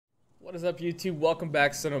What is up, YouTube? Welcome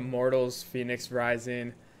back to Immortals Fenyx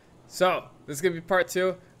Rising. So, this is going to be part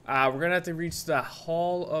 2. We're going to have to reach the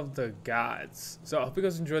Hall of the Gods. So, I hope you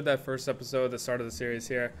guys enjoyed that first episode, the start of the series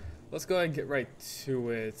here. Let's go ahead and get right to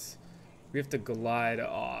it. We have to glide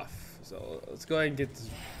off. So, let's go ahead and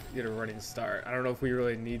get a running start. I don't know if we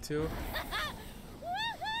really need to.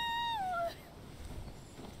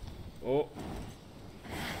 Oh.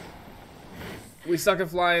 We suck at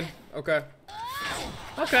flying. Okay.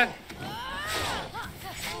 Okay.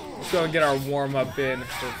 Let's go and get our warm-up in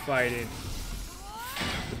for fighting.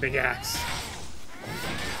 The big axe.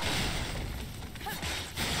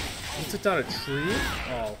 We took down a tree?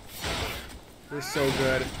 Oh. We're so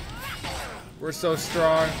good. We're so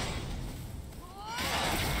strong.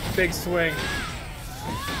 Big swing.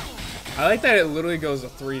 I like that it literally goes a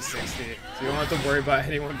 360. So you don't have to worry about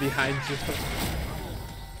anyone behind you.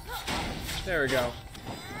 There we go.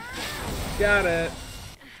 Got it.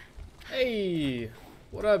 Hey,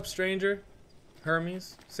 what up, stranger?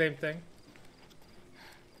 Hermes, same thing.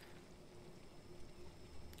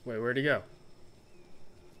 Wait, where'd he go?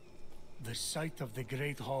 The sight of the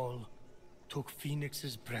Great Hall took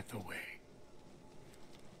Phoenix's breath away.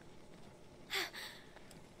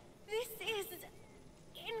 This is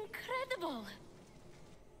incredible.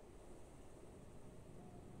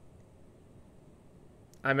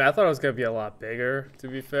 I mean, I thought it was gonna be a lot bigger, to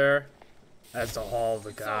be fair, as the Hall of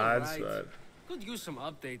the Gods, all right. but Could use some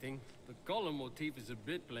updating. The color motif is a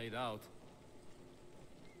bit played out.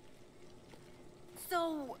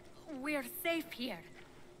 So, we're safe here.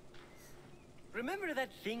 Remember that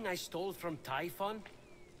thing I stole from Typhon?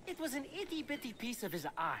 It was an itty-bitty piece of his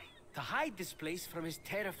eye, to hide this place from his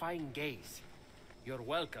terrifying gaze. You're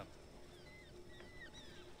welcome.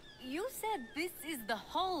 You said this is the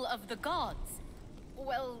Hall of the Gods.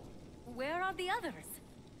 Well, where are the others?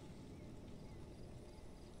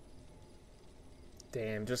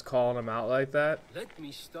 damn, just calling him out like that. Let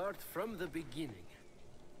me start from the beginning.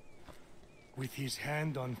 With his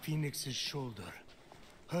hand on Phoenix's shoulder,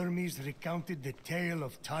 Hermes recounted the tale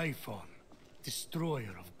of Typhon,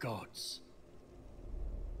 destroyer of gods.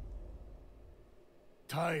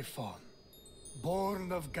 Typhon,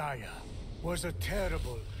 born of Gaia, was a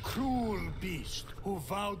terrible, cruel beast who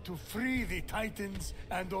vowed to free the Titans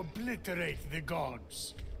and obliterate the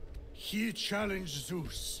gods. He challenged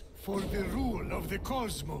Zeus for the rule of the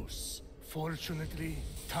cosmos. Fortunately,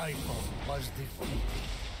 Typhon was defeated.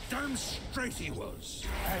 Damn straight he was.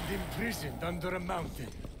 And imprisoned under a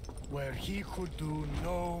mountain, where he could do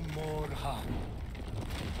no more harm.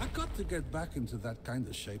 I got to get back into that kind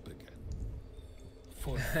of shape again.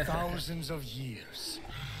 For thousands of years,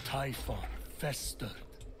 Typhon festered,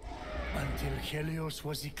 until Helios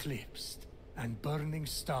was eclipsed, and burning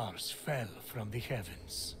stars fell from the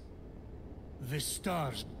heavens. The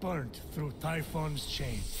stars burnt through Typhon's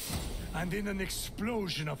chain, and in an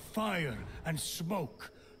explosion of fire and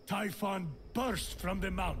smoke, Typhon burst from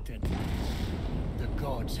the mountain. The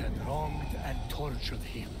gods had wronged and tortured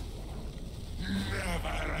him.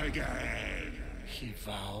 Never again. He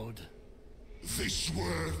vowed. This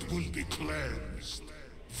world will be cleansed.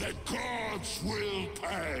 The gods will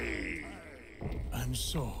pay. And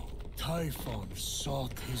so, Typhon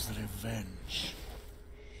sought his revenge.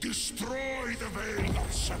 Destroy the veil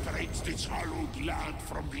that separates this hallowed land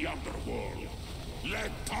from the underworld.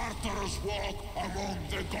 Let Tartaros walk among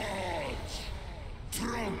the gods.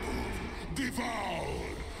 Trample, devour,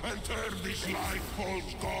 and turn these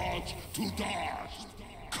life-false gods to dust.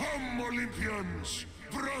 Come, Olympians,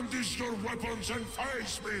 brandish your weapons and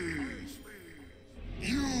face me.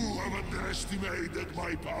 You have underestimated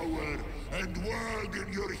my power and walled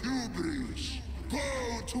in your hubris.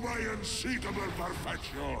 Bow to my unseatable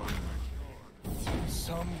perfection.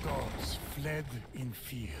 Some gods fled in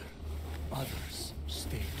fear. Others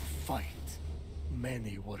stayed to fight.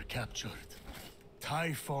 Many were captured.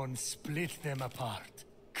 Typhon split them apart,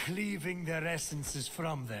 cleaving their essences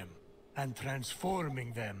from them and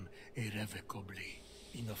transforming them irrevocably.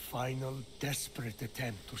 In a final, desperate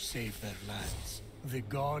attempt to save their lands, the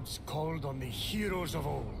gods called on the heroes of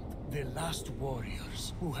old, the last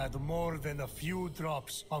warriors who had more than a few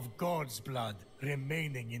drops of God's blood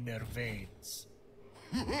remaining in their veins.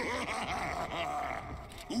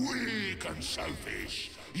 Weak and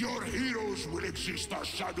selfish, your heroes will exist as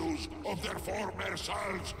shadows of their former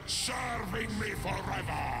selves, serving me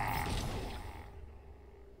forever!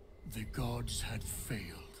 The gods had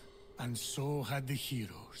failed, and so had the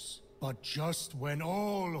heroes. But just when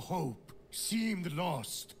all hope seemed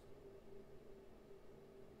lost,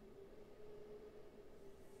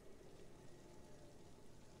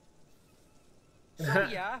 So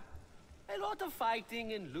yeah, a lot lot of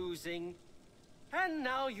fighting and losing. And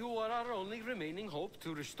now you are our only remaining hope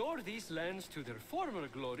to restore these lands to their former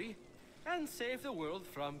glory and save the world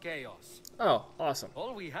from chaos. Oh, awesome.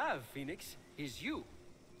 All we have, Phoenix, is you.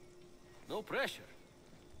 No pressure.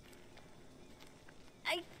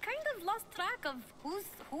 I kind of lost track of who's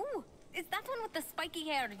who. Is that one with the spiky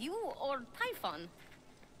hair you or Typhon?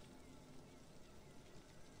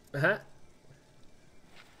 Uh-huh.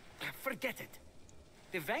 Forget it.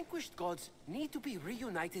 The vanquished gods need to be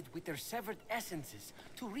reunited with their severed essences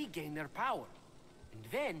to regain their power. And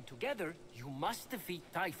then, together, you must defeat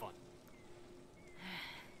Typhon.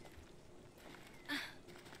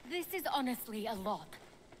 This is honestly a lot.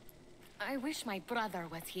 I wish my brother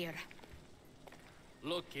was here.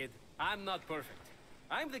 Look, kid, I'm not perfect.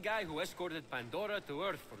 I'm the guy who escorted Pandora to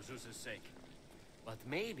Earth for Zeus's sake. But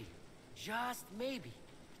maybe, just maybe,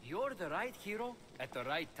 you're the right hero at the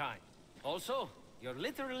right time. Also, you're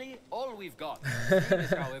literally all we've got. Seeing as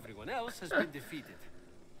how everyone else has been defeated.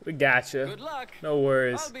 We gotcha. Good luck. No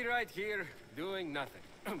worries. I'll be right here, doing nothing.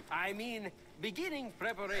 I mean, beginning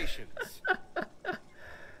preparations.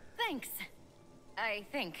 Thanks. I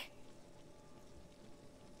think.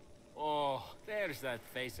 Oh, there's that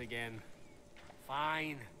face again.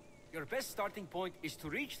 Fine. Your best starting point is to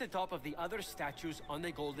reach the top of the other statues on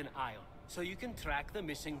the Golden Isle, so you can track the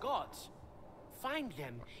missing gods. Find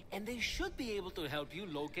them, and they should be able to help you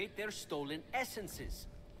locate their stolen essences.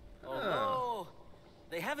 Although,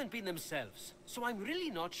 they haven't been themselves, so I'm really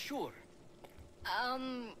not sure.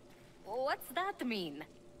 What's that mean?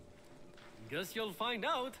 Guess you'll find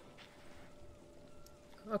out.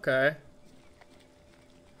 Okay.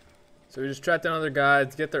 So we just track down other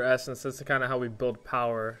guys, get their essence. That's kind of how we build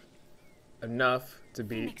power enough to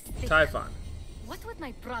beat Phoenix, Typhon. What would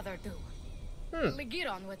my brother do?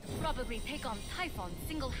 Legiron would probably take on Typhon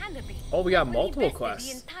single-handedly. Oh, we got Probably multiple bested quests.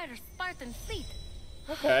 The entire Spartan fleet.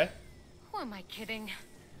 Okay. Who am I kidding?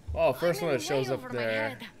 Oh, first I'm one in that shows way up over my there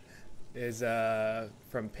head. is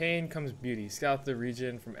from pain comes beauty. Scout the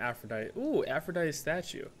region from Aphrodite. Ooh, Aphrodite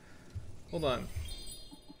statue. Hold on.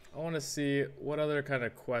 I want to see what other kind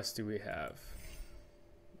of quests do we have.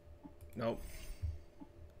 Nope.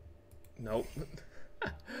 Nope.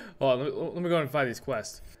 Hold on, let me go and find these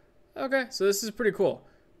quests. Okay, so this is pretty cool.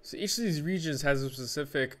 So each of these regions has a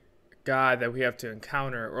specific god that we have to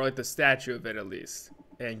encounter, or like the statue of it at least,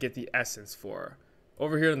 and get the essence for.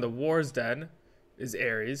 Over here in the War's Den is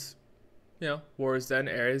Ares. You know, War's Den,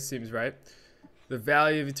 Ares, seems right. The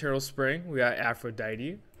Valley of Eternal Spring, we got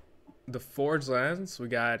Aphrodite. The Forge Lands, we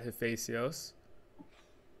got Hephaestos.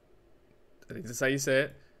 I think that's how you say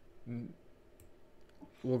it.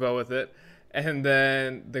 We'll go with it. And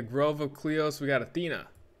then the Grove of Cleos, we got Athena.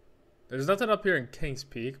 There's nothing up here in King's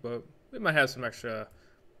Peak, but we might have some extra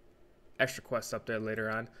quests up there later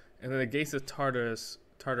on. And then the Gates of Tartaros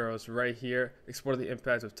right here. Explore the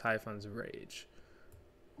impact of Typhon's rage.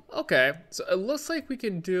 Okay, so it looks like we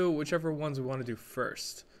can do whichever ones we want to do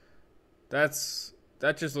first. That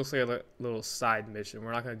just looks like a little side mission.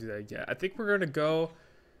 We're not going to do that yet. I think we're going to go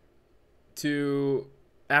to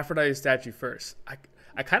Aphrodite's statue first.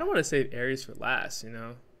 I kind of want to save Ares for last, you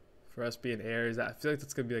know? For us being Ares, I feel like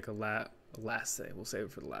that's going to be like a last thing. We'll save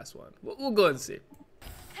it for the last one. We'll go ahead and see.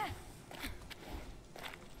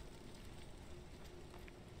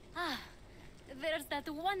 Ah, there's that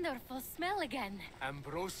wonderful smell again.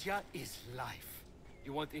 Ambrosia is life.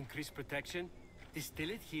 You want increased protection? Distill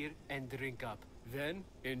it here and drink up. Then,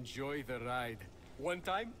 enjoy the ride. One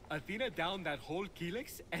time, Athena downed that whole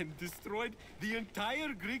Helix and destroyed the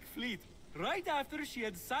entire Greek fleet, right after she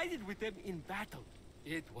had sided with them in battle.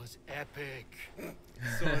 It was epic.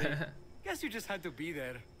 Sorry. Guess you just had to be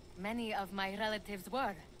there. Many of my relatives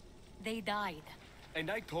were. They died. And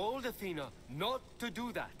I told Athena not to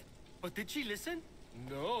do that. But did she listen?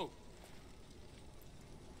 No.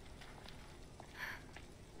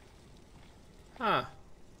 Huh.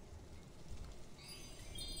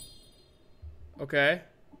 Okay.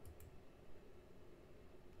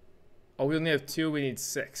 Oh, we only have 2. We need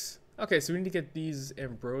 6. Okay, so we need to get these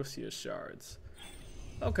Ambrosia shards.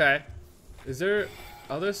 Okay. Is there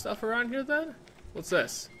other stuff around here then? What's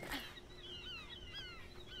this?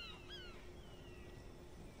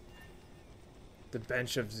 The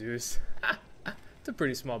bench of Zeus. It's a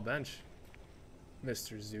pretty small bench,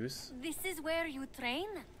 Mr. Zeus. This is where you train?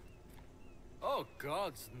 Oh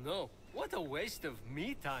gods, no. What a waste of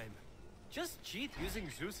me time. Just cheat using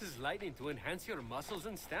Zeus's lightning to enhance your muscles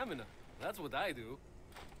and stamina. That's what I do.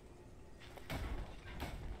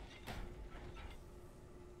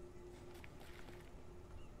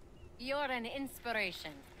 You're an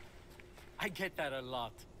inspiration. I get that a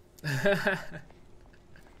lot.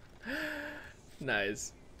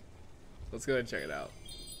 Nice. Let's go ahead and check it out.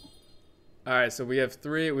 Alright, so we have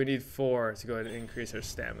 3. We need 4 to go ahead and increase our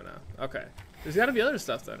stamina. Okay. There's got to be other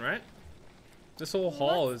stuff then, right? This whole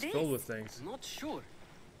hall is filled with things. Not sure.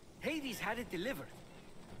 Hades had it delivered.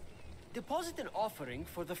 Deposit an offering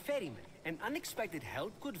for the ferryman, and unexpected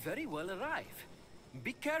help could very well arrive.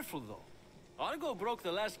 Be careful, though. Argo broke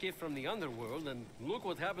the last gift from the underworld, and look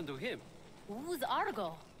what happened to him. Who's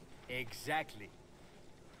Argo? Exactly.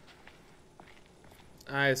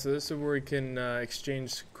 Alright, so this is where we can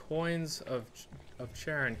exchange coins of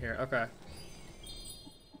Charon here. Okay.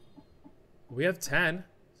 We have 10. Does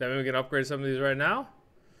that mean we can upgrade some of these right now?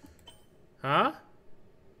 Huh?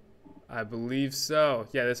 I believe so.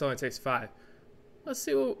 Yeah, this only takes 5. Let's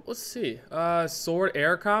see. Let's see. Sword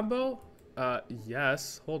air combo?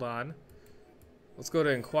 Yes. Hold on. Let's go to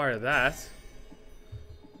inquire that.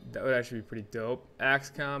 That would actually be pretty dope. Axe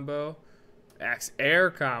combo. Axe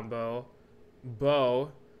air combo.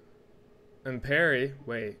 Bow. And parry.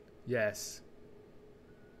 Wait. Yes.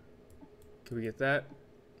 Can we get that?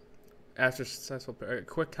 After successful parry.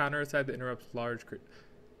 Quick counter attack that interrupts large crit.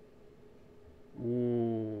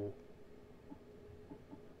 Ooh.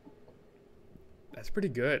 That's pretty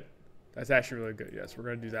good. That's actually really good. Yes, we're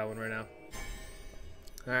going to do that one right now.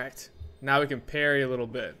 Alright. Now we can parry a little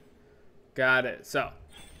bit. Got it. So,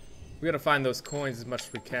 we got to find those coins as much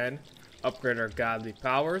as we can. Upgrade our godly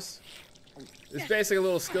powers. It's basically a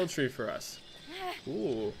little skill tree for us.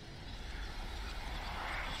 Ooh.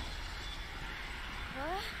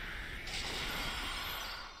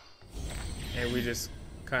 And we just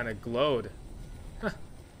kind of glowed. Huh.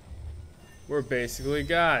 We're basically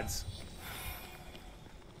gods.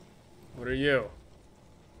 What are you?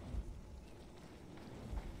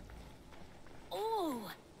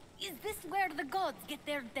 Oh, is this where the gods get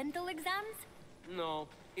their dental exams? No,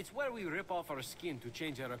 it's where we rip off our skin to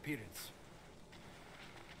change our appearance.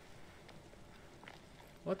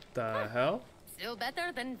 What the hell? Still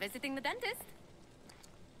better than visiting the dentist.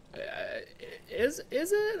 Is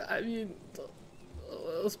it? I mean,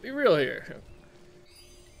 let's be real here.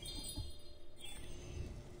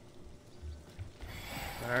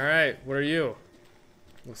 Alright, what are you?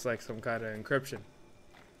 Looks like some kind of encryption.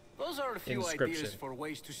 Those are a few Inscription. ideas for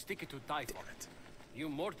ways to stick it to Typhon. You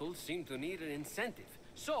mortals seem to need an incentive,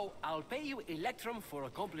 so I'll pay you Electrum for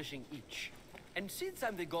accomplishing each. And since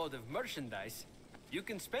I'm the god of merchandise, you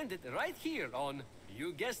can spend it right here on,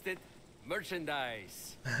 you guessed it,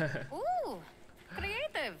 merchandise. Ooh,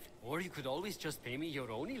 creative. Or you could always just pay me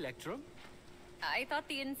your own Electrum. I thought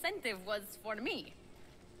the incentive was for me.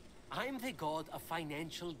 I'm the god of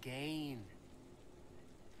financial gain.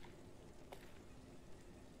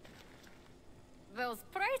 Those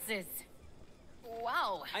prices.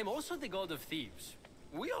 Wow. I'm also the god of thieves.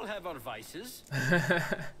 We all have our vices.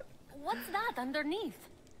 What's that underneath?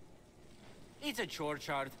 It's a chore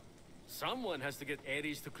chart. Someone has to get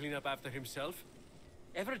Ares to clean up after himself.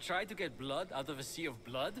 Ever tried to get blood out of a sea of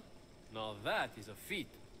blood? Now that is a feat.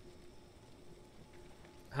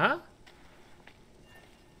 Huh?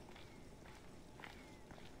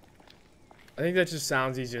 I think that just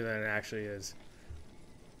sounds easier than it actually is.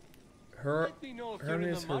 Let me know if you're in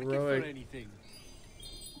Hermes the market heroic. for anything.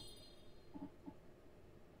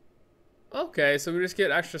 Okay, so we just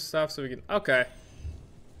get extra stuff so we can. Okay.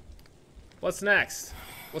 What's next?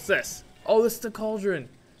 What's this? Oh, this is the cauldron.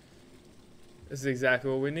 This is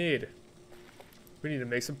exactly what we need. We need to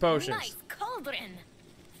make some potions. Nice cauldron.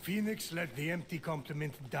 Phoenix let the empty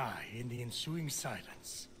compliment die in the ensuing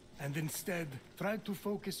silence, and instead tried to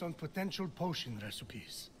focus on potential potion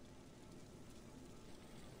recipes.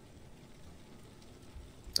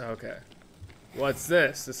 Okay. What's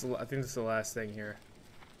this? I think this is the last thing here.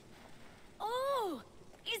 Oh,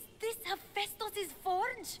 is this Hephaestus'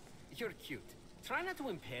 forge? You're cute. Try not to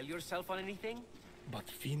impale yourself on anything. But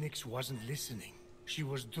Phoenix wasn't listening. She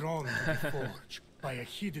was drawn to the forge by a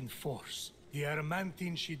hidden force, the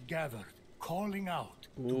adamantine she'd gathered, calling out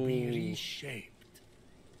to be Ooh. reshaped.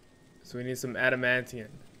 So we need some adamantium.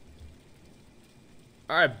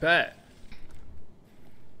 Alright, bet.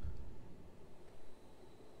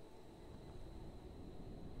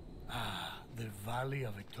 The Valley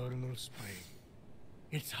of Eternal Spring.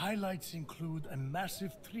 Its highlights include a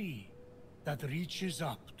massive tree that reaches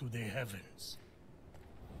up to the heavens.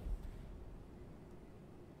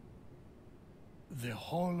 The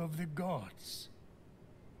Hall of the Gods.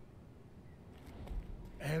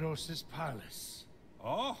 Eros' palace.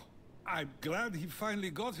 Oh, I'm glad he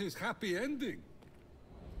finally got his happy ending.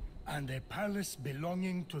 And a palace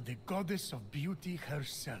belonging to the goddess of beauty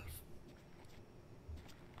herself.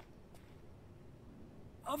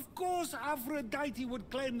 Of course Aphrodite would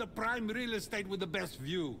claim the prime real estate with the best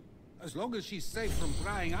view. As long as she's safe from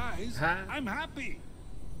prying eyes, Huh? I'm happy.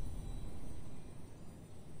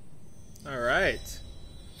 All right.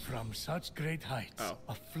 From such great heights, Oh.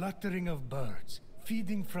 a fluttering of birds,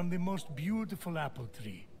 feeding from the most beautiful apple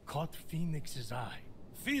tree, caught Phoenix's eye.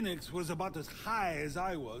 Phoenix was about as high as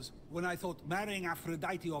I was when I thought marrying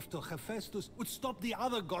Aphrodite off to Hephaestus would stop the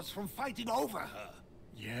other gods from fighting over her.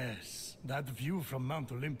 Yes, that view from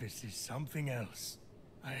Mount Olympus is something else.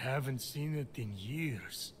 I haven't seen it in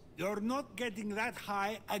years. You're not getting that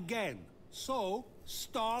high again, so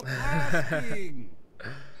stop asking.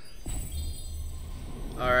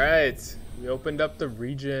 All right. We opened up the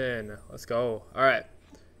region. Let's go. All right.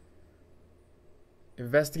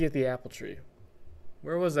 Investigate the apple tree.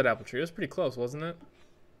 Where was that apple tree? It was pretty close, wasn't it?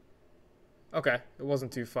 Okay, it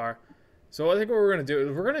wasn't too far. So I think what we're going to do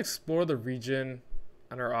is we're going to explore the region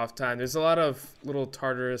on our off time. There's a lot of little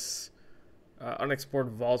Tartaros unexplored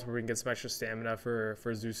vaults where we can get some extra stamina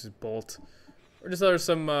for Zeus's bolt. Or just other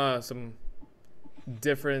some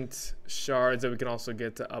different shards that we can also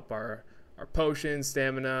get to up our potions,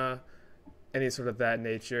 stamina, any sort of that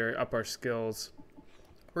nature, up our skills.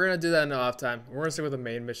 We're going to do that in the off time. We're going to stick with the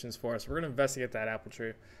main missions for us. We're going to investigate that apple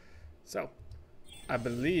tree. So, I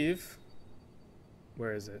believe...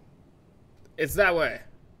 Where is it? It's that way.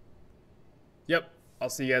 Yep. I'll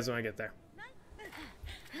see you guys when I get there.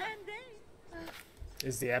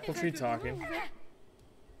 Is the apple tree talking?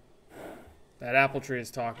 That apple tree is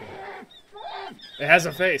talking. It has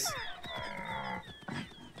a face.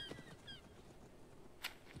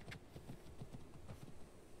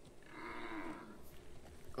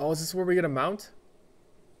 Oh, is this where we get a mount?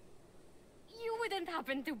 You wouldn't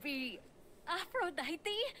happen to be Aphrodite?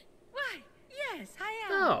 Why, yes, I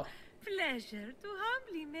am. Oh. Pleasure to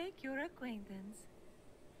humbly make your acquaintance.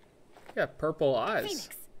 Yeah, purple eyes. Phoenix.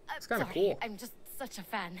 It's kind of sorry, cool. I'm just such a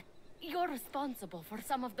fan. You're responsible for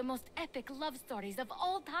some of the most epic love stories of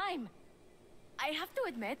all time. I have to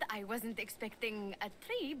admit, I wasn't expecting a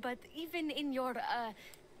tree, but even in your,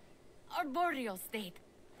 arboreal state,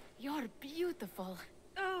 you're beautiful.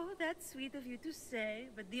 Oh, that's sweet of you to say,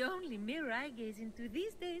 but the only mirror I gaze into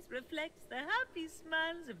these days reflects the happy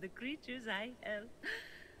smiles of the creatures I help.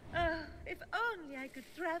 If only I could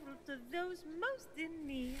travel to those most in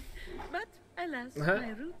need. But, alas, my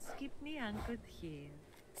roots keep me anchored here.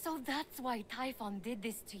 So that's why Typhon did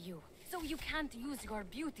this to you. So you can't use your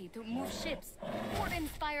beauty to move ships or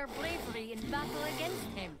inspire bravery in battle against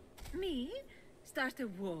him. Me? Start a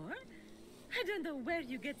war? I don't know where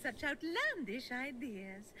you get such outlandish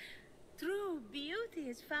ideas. True beauty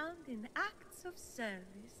is found in acts of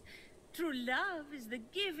service. True love is the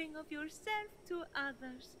giving of yourself to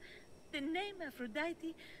others. The name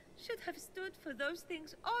Aphrodite should have stood for those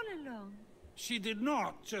things all along. She did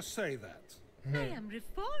not just say that. I am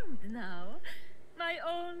reformed now. My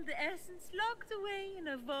old essence locked away in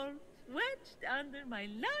a vault, wedged under my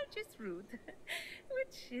largest root,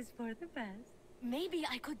 which is for the best. Maybe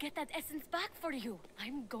I could get that essence back for you.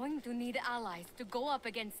 I'm going to need allies to go up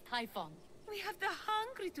against Typhon. We have the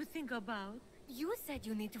hungry to think about. You said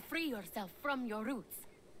you need to free yourself from your roots.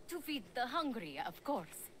 To feed the hungry, of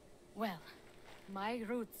course. Well, my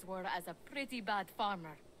roots were as a pretty bad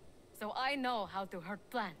farmer. So I know how to hurt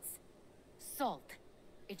plants. Salt.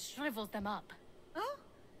 It shrivels them up. Oh,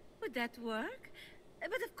 would that work?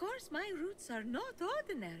 But of course my roots are not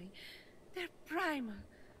ordinary. They're primal,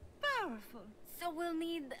 powerful. So we'll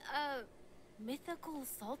need, mythical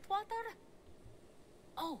salt water?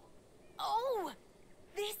 Oh!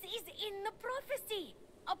 This is in the prophecy!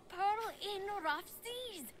 A pearl in rough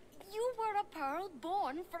seas! You were a pearl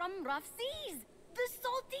born from rough seas! The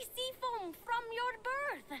salty sea foam from your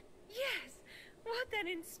birth! Yes, what an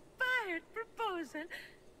inspired proposal.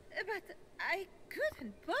 But I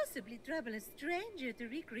couldn't possibly trouble a stranger to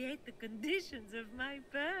recreate the conditions of my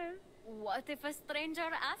birth. What if a stranger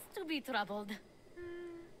asked to be troubled?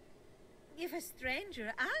 If a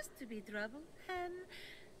stranger asked to be troubled, then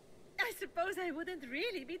I suppose I wouldn't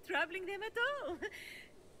really be troubling them at all.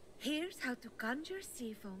 Here's how to conjure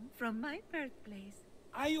sea foam from my birthplace.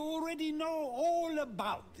 I already know all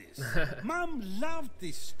about this. Mom loved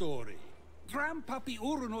this story. Grandpappy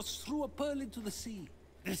Uranus threw a pearl into the sea.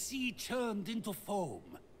 The sea churned into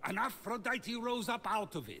foam, and Aphrodite rose up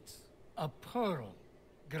out of it. A pearl?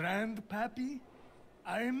 Grandpappy?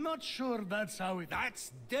 I'm not sure that's how it...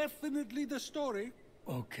 That's definitely the story.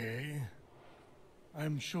 Okay.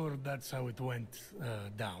 I'm sure that's how it went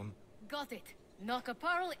down. Got it. Knock a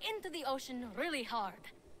pearl into the ocean really hard.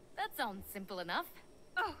 That sounds simple enough.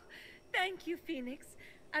 Oh, thank you, Phoenix.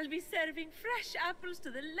 I'll be serving fresh apples to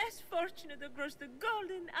the less fortunate across the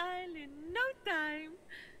Golden Isle in no time.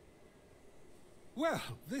 Well,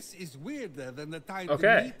 this is weirder than the time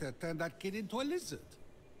Okay. Demeter turned that kid into a lizard.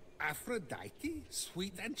 Aphrodite,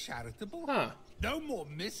 sweet and charitable. Huh. No more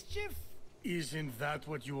mischief? Isn't that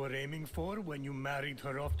what you were aiming for when you married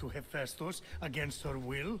her off to Hephaestus against her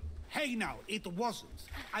will? Hey now, it wasn't.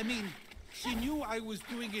 I mean, she knew I was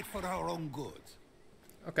doing it for her own good.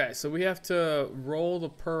 Okay, so we have to roll the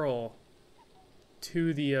pearl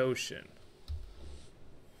to the ocean.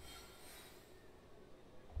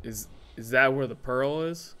 Is that where the pearl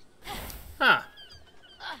is? Huh.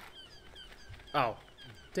 Oh.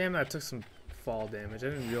 Damn, I took some fall damage. I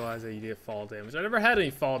didn't realize that you get fall damage. I never had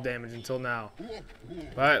any fall damage until now.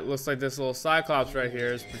 But looks like this little Cyclops right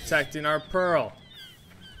here is protecting our pearl.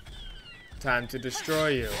 Time to destroy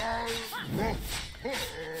you.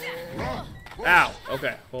 Ow.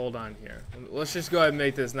 Okay, hold on here. Let's just go ahead and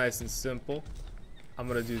make this nice and simple. I'm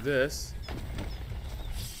gonna do this.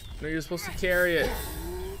 No, you're supposed to carry it.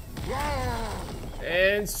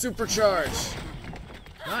 And supercharge.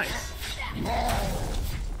 Nice.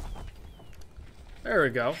 There we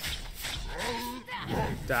go.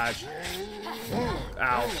 Dodge.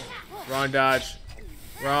 Ow. Wrong dodge.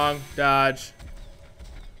 Wrong dodge.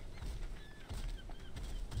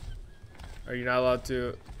 Are you not allowed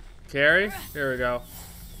to carry? Here we go.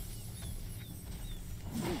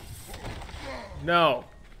 No.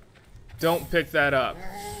 Don't pick that up.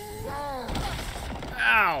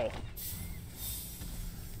 Ow.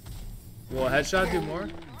 Will a headshot do more?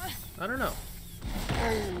 I don't know.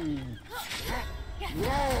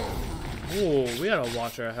 Ooh, we gotta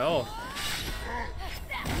watch our health.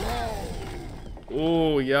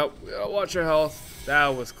 Ooh, yep. We gotta watch our health. That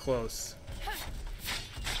was close.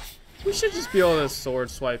 We should just be able to sword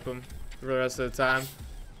swipe him for the rest of the time.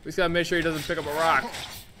 We just gotta make sure he doesn't pick up a rock.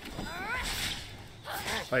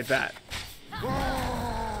 Like that.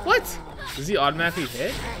 What? Does he automatically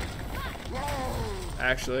hit?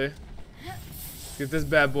 Actually. Let's get this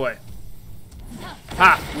bad boy.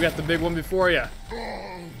 Ha! We got the big one before you.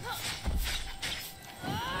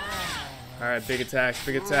 Alright, big attacks,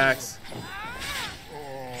 big attacks.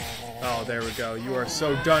 Oh, there we go. You are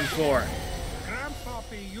so done for.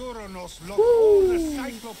 Grandpappy Uranus locked all the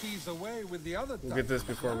Cyclopes away with the other We'll get this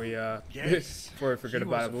before we Yes, before we forget he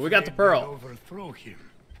about was it. But we got the afraid pearl. they'd overthrow him.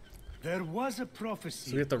 There was a prophecy.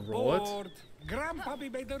 So we have to roll it? Bored.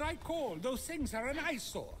 Grandpappy made the right call. Those things are an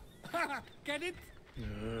eyesore. Get it?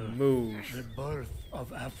 Move. The birth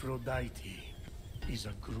of Aphrodite is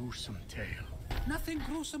a gruesome tale. Nothing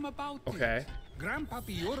gruesome about Okay. it.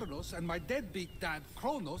 Grandpappy Uranus and my deadbeat dad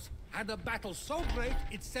Kronos had a battle so great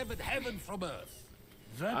it severed heaven from earth.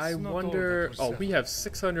 That's I not all wonder. that was Oh, said. we have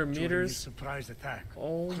 600 During the meters. surprise attack.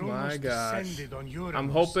 Oh my Kronos gosh. descended on Uranus. I'm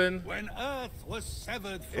hoping When earth was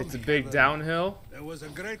severed from it's a big heaven, downhill. there was a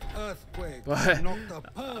great earthquake But that knocked a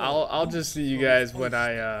pearl I'll just see you guys when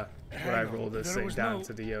I roll this There thing was down no-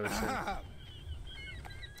 to the ocean.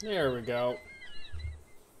 There we go.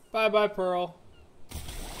 Bye bye, Pearl.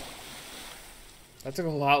 That took a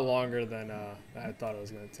lot longer than I thought it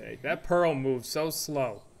was gonna take. That Pearl moved so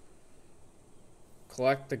slow.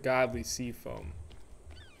 Collect the godly sea foam.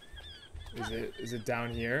 Is it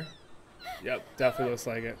down here? Yep, definitely looks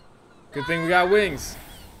like it. Good thing we got wings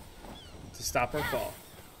to stop our fall.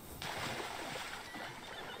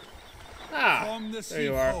 Ah, From the there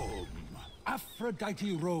you are. foam,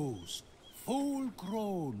 Aphrodite rose, full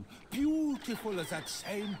grown, beautiful as that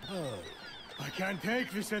same pearl. I can't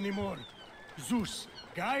take this anymore. Zeus,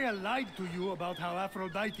 Gaia lied to you about how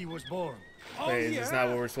Aphrodite was born. Wait, is this not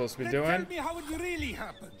what we're supposed to be Then doing? Tell me how it really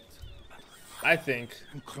happened. I think.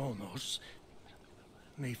 And Kronos,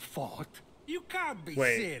 they fought. You can't be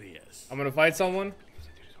Wait. serious. I'm gonna fight someone.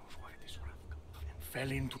 Fell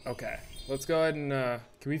into. Okay, let's go ahead and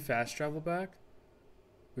can we fast travel back?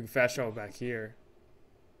 We can fast travel back here.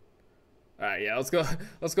 All right, yeah, let's go.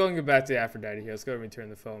 Let's go and get back to Aphrodite here. Let's go and return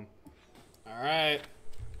the foam. All right,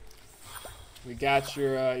 we got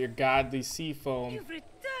your godly sea foam. You've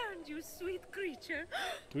returned, you sweet creature.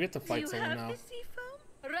 Do we have to Do fight you someone have now? the sea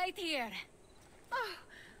foam? Right here. Oh,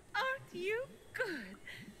 aren't you good?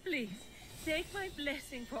 Please, take my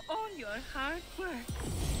blessing for all your hard work.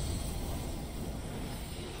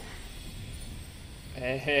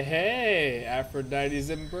 Hey, hey, hey! Aphrodite's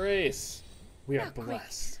embrace. We are Now quick,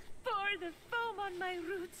 blessed. pour the foam on my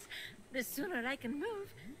roots. The sooner I can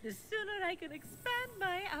move, the sooner I can expand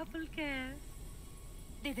my apple care.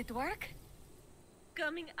 Did it work?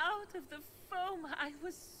 Coming out of the foam, I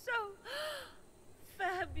was so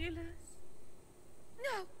fabulous.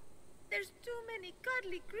 No, there's too many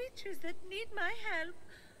cuddly creatures that need my help.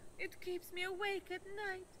 It keeps me awake at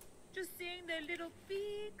night, just seeing their little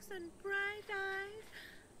beaks and bright eyes,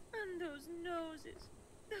 and those noses,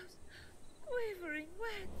 those quivering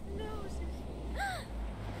wet noses.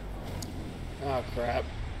 Oh crap.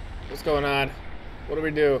 What's going on? What do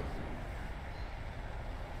we do?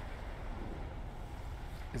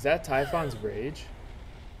 Is that Typhon's rage?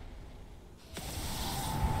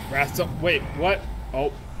 Wait, what?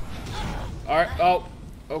 Oh. Alright, oh.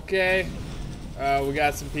 Okay. We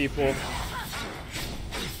got some people.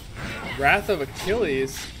 Wrath of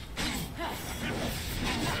Achilles?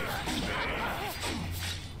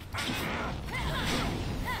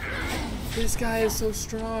 This guy is so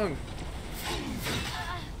strong.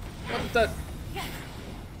 What the?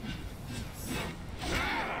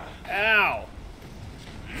 Ow.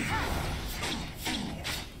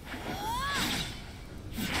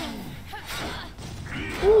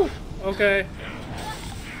 Woo. Okay.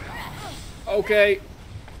 Okay.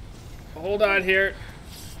 Hold on here.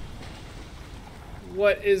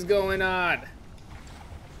 What is going on?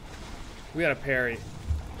 We got a parry.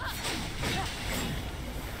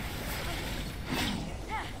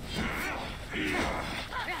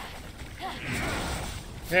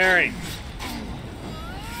 Parry.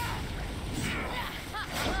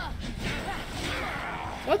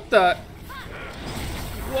 What the?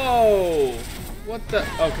 Whoa. What the?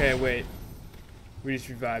 Okay, wait. We just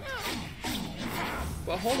revived.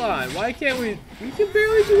 But hold on. Why can't we? We can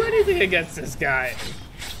barely do anything against this guy.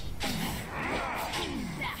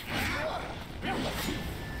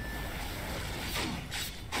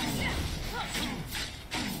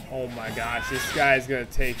 Oh my gosh, this guy is gonna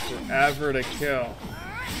take forever to kill.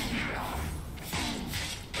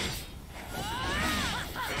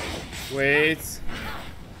 Wait.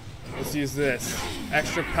 Let's use this.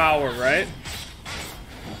 Extra power, right?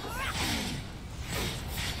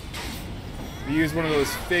 We use one of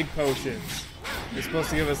those fig potions. It's supposed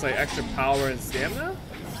to give us like extra power and stamina?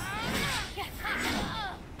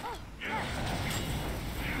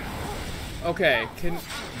 Okay, can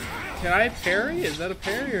I parry? Is that a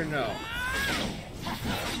parry or no?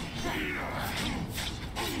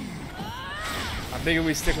 I'm thinking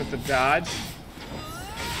we stick with the dodge.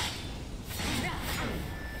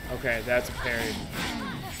 Okay, that's a parry.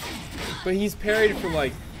 But he's parried for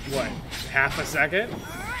like, what, half a second?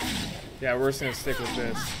 Yeah, we're just gonna stick with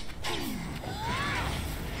this.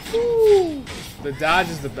 Woo! The dodge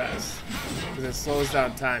is the best, because it slows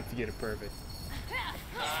down time if you get it perfect.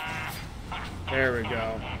 There we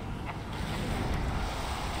go.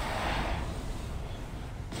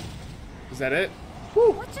 Is that it?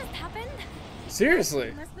 Woo! What just happened?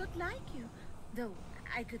 Seriously? He must not like you, though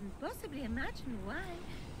I couldn't possibly imagine why.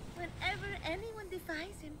 Whenever anyone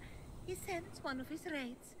defies him, he sends one of his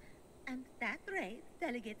raids. And that raid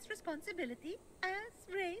delegates responsibility, as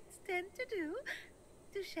raids tend to do,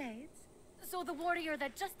 to shades. So the warrior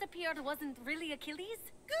that just appeared wasn't really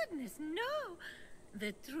Achilles? Goodness, no!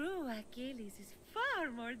 The true Achilles is far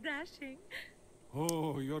more dashing.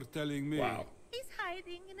 Oh, you're telling me. Wow. He's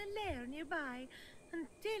hiding in a lair nearby.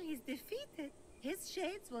 Until he's defeated, his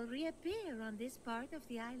shades will reappear on this part of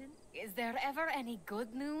the island. Is there ever any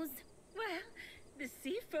good news? Well, the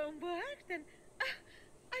sea foam worked and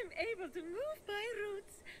I'm able to move my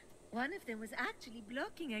roots. One of them was actually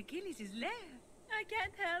blocking Achilles' lair. I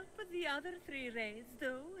can't help but the other three raids,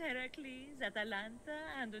 though. Heracles, Atalanta,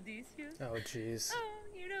 and Odysseus. Oh, jeez. Oh,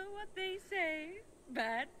 you know what they say.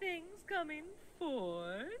 Bad things come in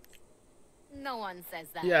fours. No one says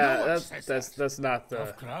that. Yeah, that's not the.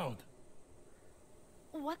 Tough crowd.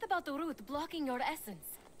 What about the root blocking your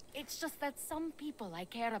essence? It's just that some people I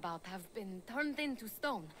care about have been turned into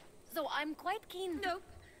stone. So I'm quite keen to... Nope.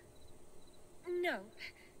 No.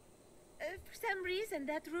 For some reason,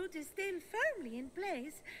 that root is still firmly in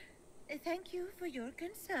place. Thank you for your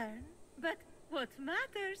concern. But what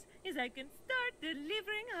matters is I can start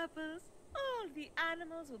delivering apples. All the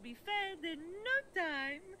animals will be fed in no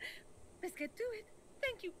time. Let's get to it.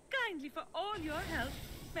 Thank you kindly for all your help.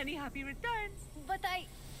 Many happy returns. But That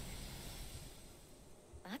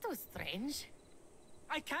was strange.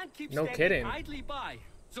 I can't keep No standing kidding. idly by.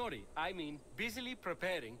 Sorry, I mean busily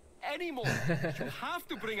preparing anymore. You have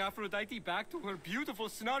to bring Aphrodite back to her beautiful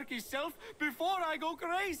snarky self before I go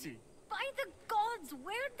crazy. By the gods,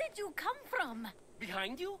 where did you come from?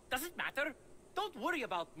 Behind you? Does it matter? Don't worry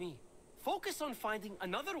about me. Focus on finding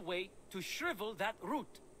another way to shrivel that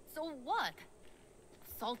root. So what?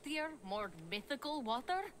 Saltier, more mythical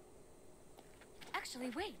water?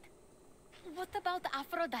 Actually, wait. What about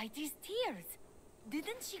Aphrodite's tears?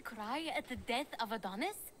 Didn't she cry at the death of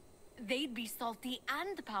Adonis? They'd be salty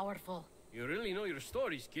and powerful. You really know your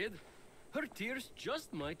stories, kid. Her tears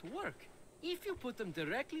just might work. If you put them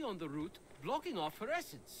directly on the root, blocking off her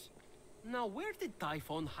essence. Now, where did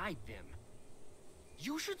Typhon hide them?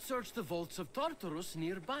 You should search the vaults of Tartaros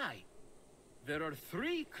nearby. There are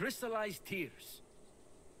 3 crystallized tears.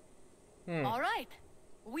 All right.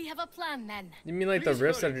 We have a plan then. You mean like the Please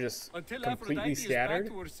rifts that hurry. are just Until completely Aphrodite is scattered?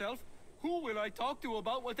 back to herself, who will I talk to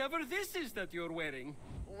about whatever this is that you're wearing?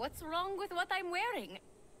 What's wrong with what I'm wearing?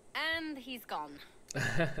 And he's gone.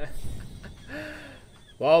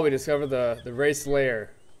 Well, we discovered the race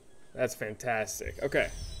layer. That's fantastic. Okay.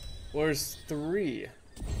 Well, there's 3.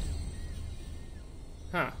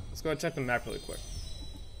 Huh. Let's go and check the map really quick.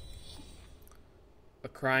 A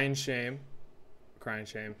crying shame. A crying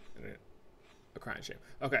shame. And a crying shame.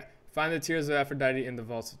 Okay. Find the tears of Aphrodite in the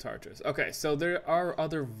vaults of Tartaros. Okay, so there are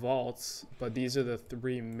other vaults, but these are the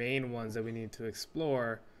 3 main ones that we need to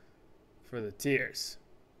explore for the tears.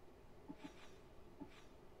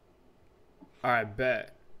 Alright,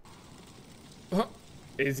 bet.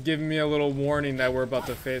 It's giving me a little warning that we're about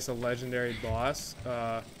to face a legendary boss.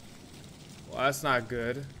 Well, that's not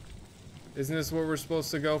good. Isn't this where we're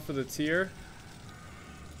supposed to go for the tier?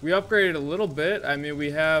 We upgraded a little bit. I mean,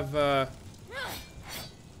 we have,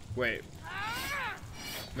 wait.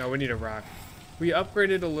 No, we need a rock. We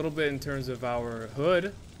upgraded a little bit in terms of our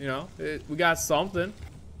hood. You know, we got something.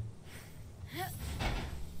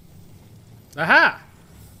 Aha!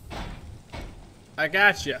 I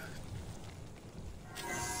gotcha.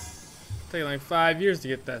 Taking like 5 years to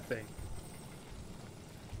get that thing.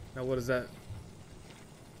 Now what does that?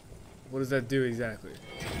 What does that do exactly?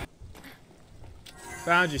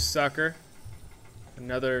 Found you, sucker.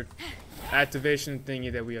 Another activation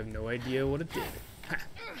thingy that we have no idea what it did.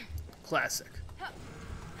 Classic.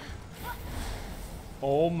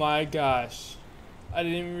 Oh my gosh. I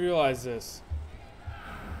didn't even realize this.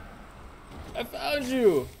 I found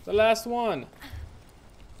you! The last one.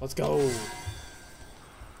 Let's go.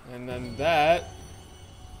 And then that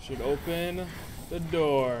should open the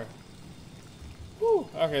door. Whew.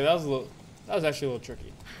 Okay, that was actually a little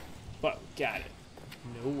tricky. But we got it.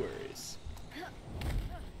 No worries.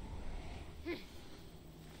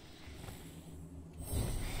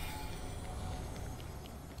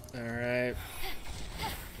 Alright.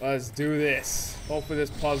 Let's do this. Hopefully this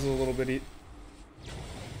puzzle a little bit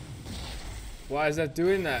Why is that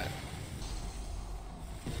doing that?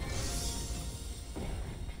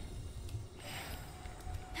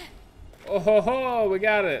 Oh ho ho, we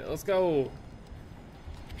got it. Let's go.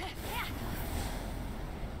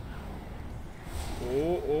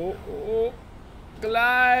 Oh, oh, oh.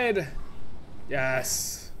 Glide.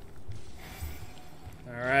 Yes.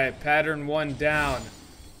 Alright, pattern 1 down.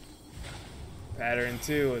 Pattern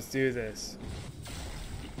 2, let's do this.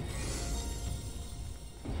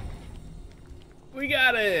 We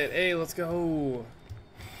got it! Hey, let's go.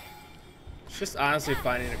 It's just honestly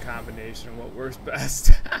finding a combination of what works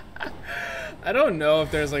best. I don't know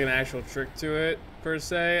if there's like an actual trick to it, per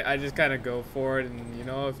se. I just kind of go for it, and you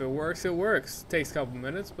know, if it works, it works. It takes a couple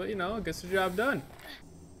minutes, but you know, it gets the job done.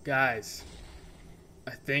 Guys,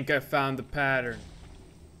 I think I found the pattern.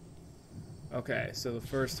 Okay, so the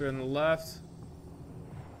first 3 on the left.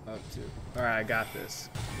 Up to. Alright, I got this.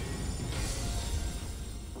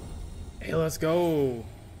 Hey, let's go.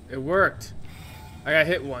 It worked. I got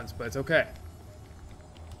hit once, but it's okay.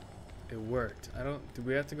 It worked. Do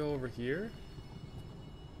we have to go over here?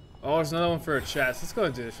 Oh, there's another one for a chest. Let's go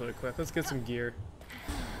and do this really quick. Let's get some gear.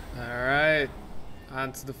 Alright.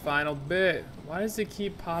 On to the final bit. Why does it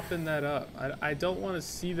keep popping that up? I don't want to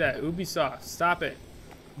see that. Ubisoft, stop it.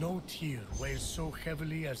 No tear weighs so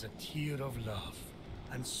heavily as a tear of love.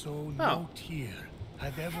 And so no tear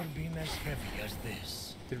had ever been as heavy as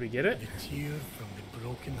this. Did we get it? The tear from the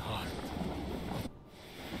broken heart.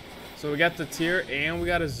 So we got the tear and we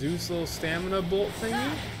got a Zeus little stamina bolt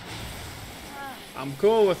thingy? I'm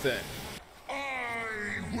cool with it.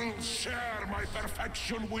 I will share my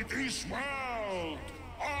perfection with this world.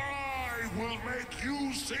 I will make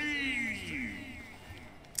you see.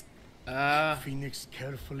 Phoenix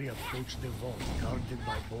carefully approached the vault guarded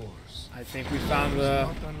by boars. I think we found the...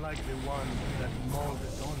 Not unlike the one that mauled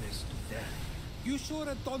Adonis to death. You sure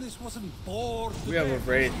Adonis wasn't bored? We have a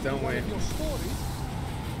wraith, don't we? Your stories?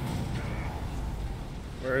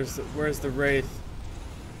 Where's the wraith?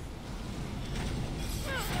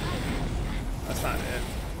 That's not it.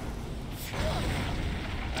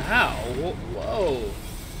 Ow! Whoa!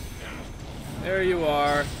 There you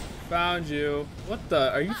are. Found you. What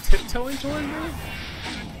the? Are you tiptoeing toward me?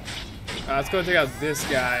 Let's go take out this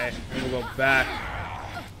guy, and we'll go back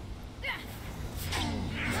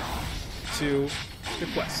to the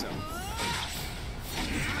quest zone.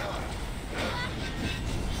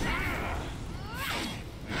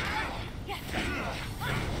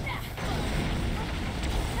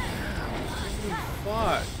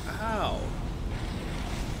 Ow.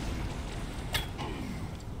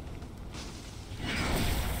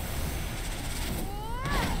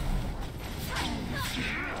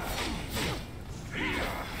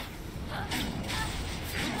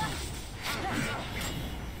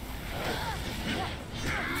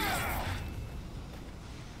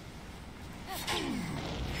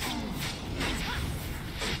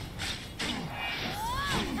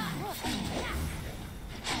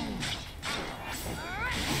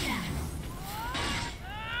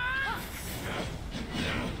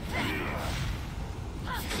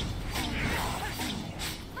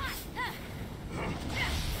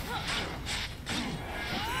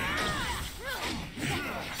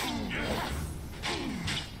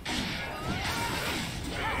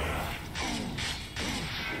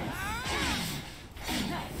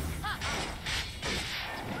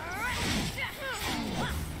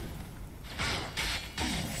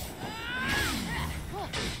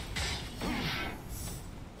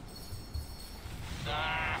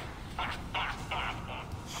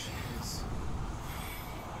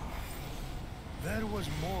 There was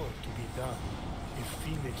more to be done if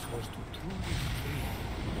Phoenix was to truly free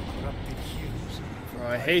the corrupted heroes. Oh,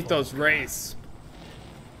 I hate those wraiths.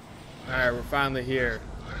 Alright, we're finally here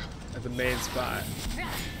at the main spot.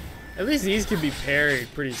 At least these can be parried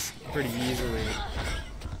pretty easily.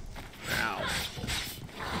 Ow.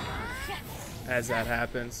 As that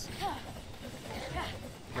happens.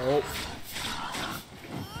 Nope.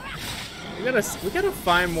 We gotta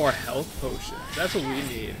find more health potions. That's what we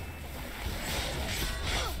need.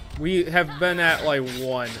 We have been at like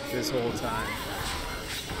 1 this whole time.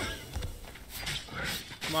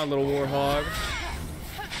 Come on, little warthog.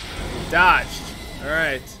 Dodged.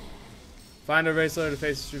 Alright. Find a race letter to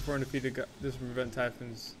face the street for and defeat this will prevent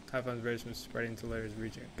Typhon's race from spreading to layers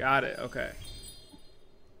region. Got it. Okay.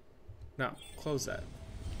 No, close that.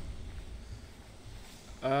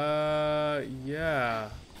 Yeah.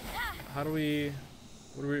 How do we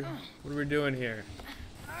what are we doing here?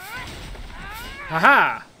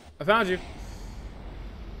 Haha! I found you.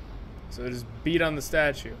 So just beat on the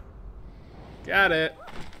statue. Got it.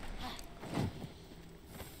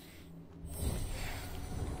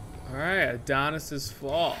 Alright, Adonis's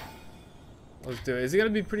Fall. Let's do it. Is it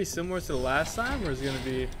gonna be pretty similar to the last time, or is it gonna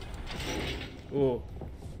be... Ooh.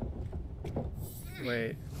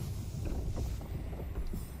 Wait.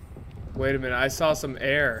 Wait a minute, I saw some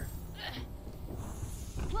air.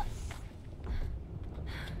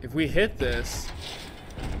 If we hit this...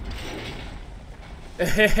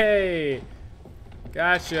 Hey!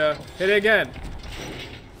 Gotcha. Hit it again.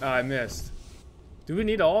 Oh, I missed. Do we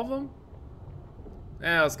need all of them?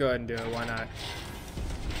 Let's go ahead and do it. Why not?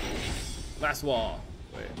 Last wall.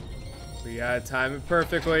 Wait. We gotta time it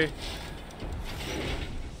perfectly.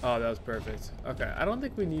 Oh, that was perfect. Okay, I don't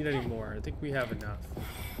think we need any more. I think we have enough.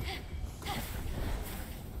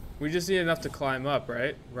 We just need enough to climb up,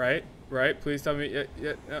 right? Right? Please tell me.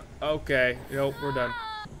 Yeah. Okay. Nope, we're done.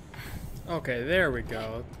 Okay, there we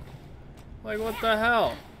go. Like, what the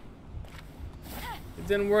hell? It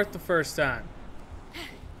didn't work the first time.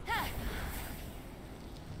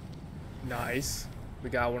 Nice.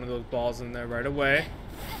 We got one of those balls in there right away.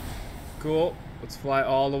 Cool. Let's fly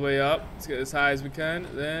all the way up. Let's get as high as we can.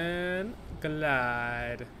 Then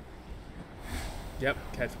glide. Yep,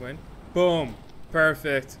 catch wind. Boom.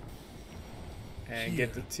 Perfect. And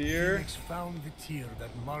get the tier. Phoenix found the tier that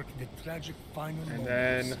marked the tragic final And moments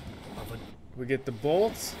then of we get the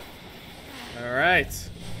bolts. Alright.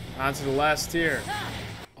 On to the last tier.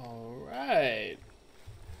 Alright.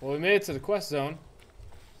 Well, we made it to the quest zone.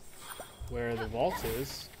 Where the vault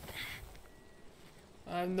is.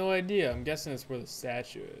 I have no idea. I'm guessing it's where the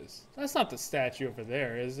statue is. That's not the statue over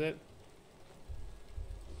there, is it?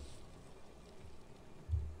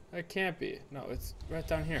 That can't be. No, it's right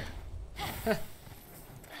down here.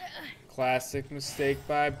 Classic mistake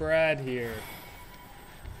by Brad here.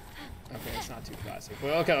 Okay, it's not too classic.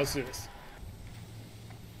 Well, okay, let's do this.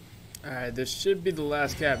 Alright, this should be the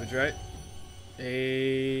last cabbage, right?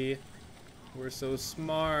 Hey, we're so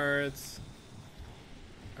smart.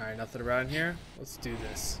 Alright, nothing around here. Let's do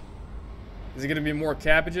this. Is it gonna be more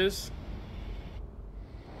cabbages?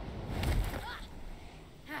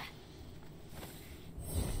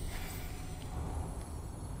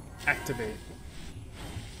 Activate.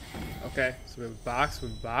 Okay, so we have a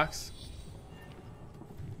box,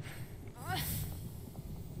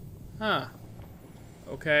 Huh.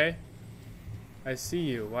 Okay. I see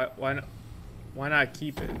you. Why not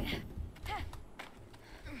keep it?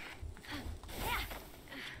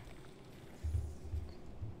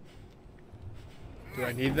 Do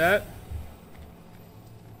I need that?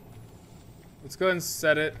 Let's go ahead and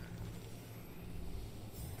set it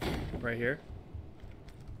right here.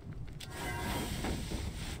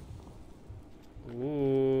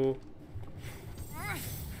 Ooh.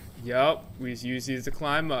 Yup, we use these to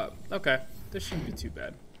climb up. Okay, this shouldn't be too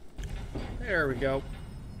bad. There we go.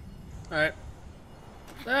 Alright.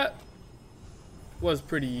 That was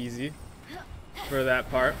pretty easy for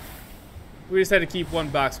that part. We just had to keep one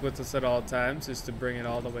box with us at all times just to bring it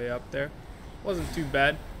all the way up there. Wasn't too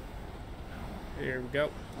bad. Here we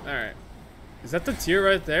go. Alright. Is that the tier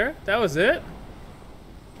right there? That was it?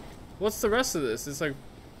 What's the rest of this? It's like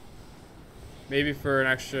maybe for an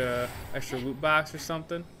extra loot box or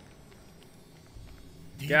something.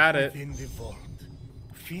 Got it. Within the vault,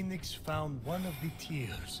 Phoenix found one of the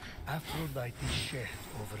tears Aphrodite shed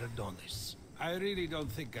over Adonis. I really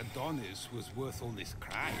don't think Adonis was worth all this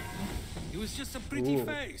crying. He was just a pretty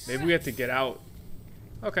face. Maybe we have to get out.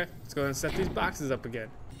 Okay, let's go ahead and set these boxes up again.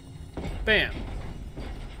 Bam.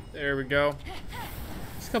 There we go.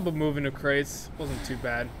 Just a couple moving of crates. Wasn't too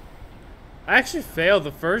bad. I actually failed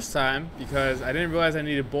the first time because I didn't realize I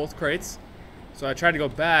needed both crates. So I tried to go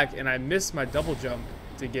back and I missed my double jump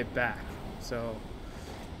to get back. So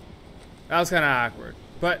that was kind of awkward.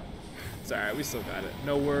 But it's alright, we still got it.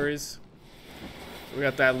 No worries. So we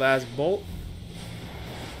got that last bolt.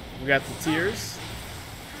 We got the tears.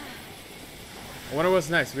 I wonder what's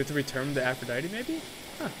next. We have to return to Aphrodite maybe?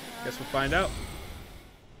 Huh. Guess we'll find out.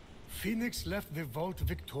 Phoenix left the vault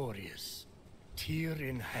victorious, tear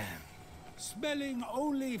in hand. Smelling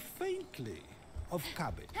only faintly of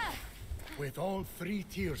cabbage. With all 3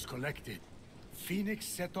 tears collected, Phoenix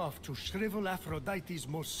set off to shrivel Aphrodite's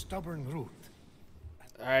most stubborn root.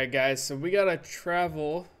 Alright guys, so we gotta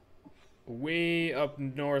travel way up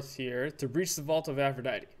north here to reach the Vault of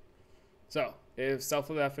Aphrodite. So, if South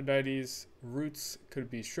of Aphrodite's roots could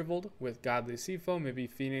be shriveled with godly sea foam, maybe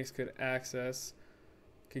Phoenix could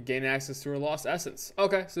gain access to her lost essence.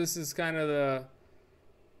 Okay, so this is kind of the,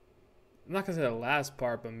 I'm not gonna say the last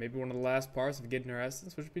part, but maybe one of the last parts of getting her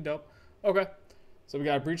essence, which would be dope. Okay, so we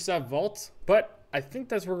gotta breach that vault, but I think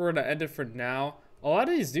that's where we're gonna end it for now. A lot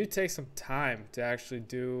of these do take some time to actually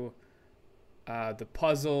do the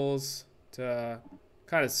puzzles, to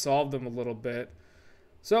kind of solve them a little bit.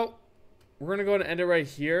 So we're gonna go ahead and end it right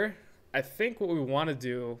here. I think what we want to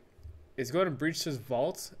do is go ahead and breach this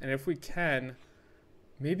vault, and if we can,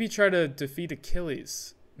 maybe try to defeat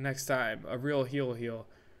Achilles next time. A real heal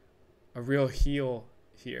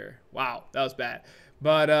here. Wow, that was bad.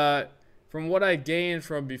 But from what I gained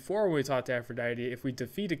from before we talked to Aphrodite, if we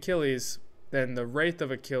defeat Achilles, then the Wraith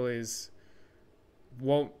of Achilles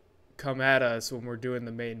won't come at us when we're doing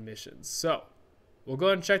the main missions. So we'll go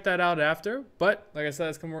ahead and check that out after. But like I said,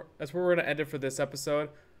 that's where we're going to end it for this episode.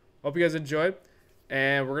 Hope you guys enjoyed.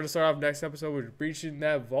 And we're going to start off next episode with breaching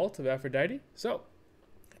that vault of Aphrodite. So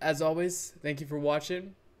as always, thank you for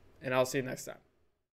watching, and I'll see you next time.